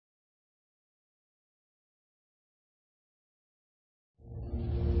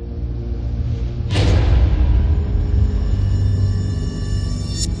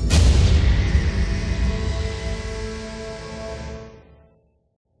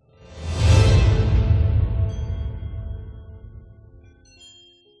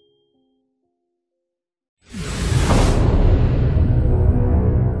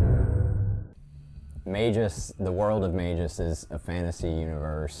Magus, the world of Magus is a fantasy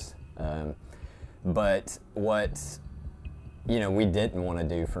universe, but what we didn't want to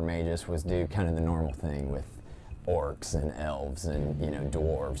do for Magus was do kind of the normal thing with orcs and elves and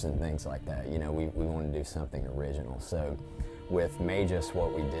dwarves and things like that. We wanted to do something original. So with Magus,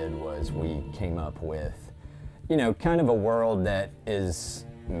 what we did was we came up with kind of a world that is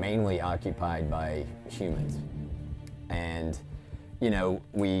mainly occupied by humans, and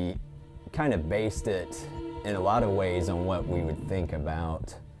we kind of based it in a lot of ways on what we would think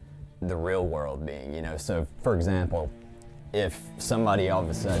about the real world being. So for example, if somebody all of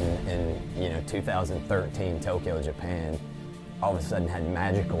a sudden in 2013 Tokyo, Japan, all of a sudden had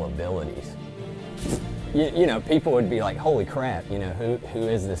magical abilities, people would be like, holy crap, who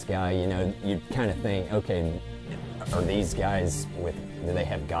is this guy? You'd kind of think, okay, are these guys do they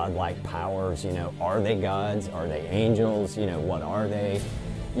have godlike powers? Are they gods? Are they angels? What are they?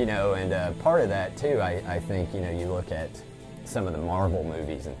 And part of that too, I think, you look at some of the Marvel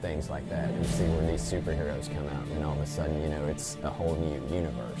movies and things like that and see where these superheroes come out, and all of a sudden, it's a whole new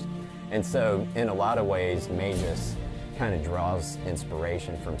universe. And so in a lot of ways, Magus kind of draws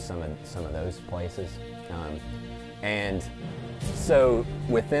inspiration from some of those places. And so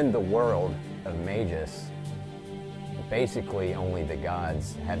within the world of Magus, basically only the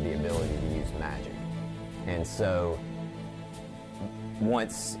gods have the ability to use magic. And so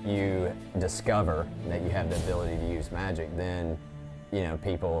once you discover that you have the ability to use magic, then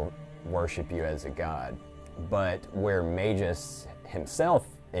people worship you as a god. But where Magus himself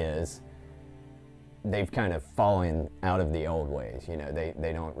is, they've kind of fallen out of the old ways.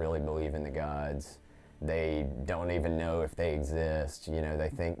 They don't really believe in the gods. They don't even know if they exist.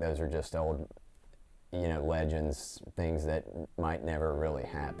 They think those are just old legends, things that might never really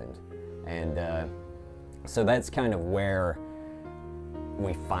happened. And so that's kind of where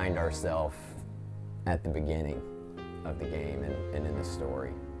we find ourselves at the beginning of the game and in the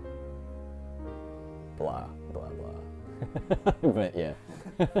story. Blah, blah, blah. But yeah.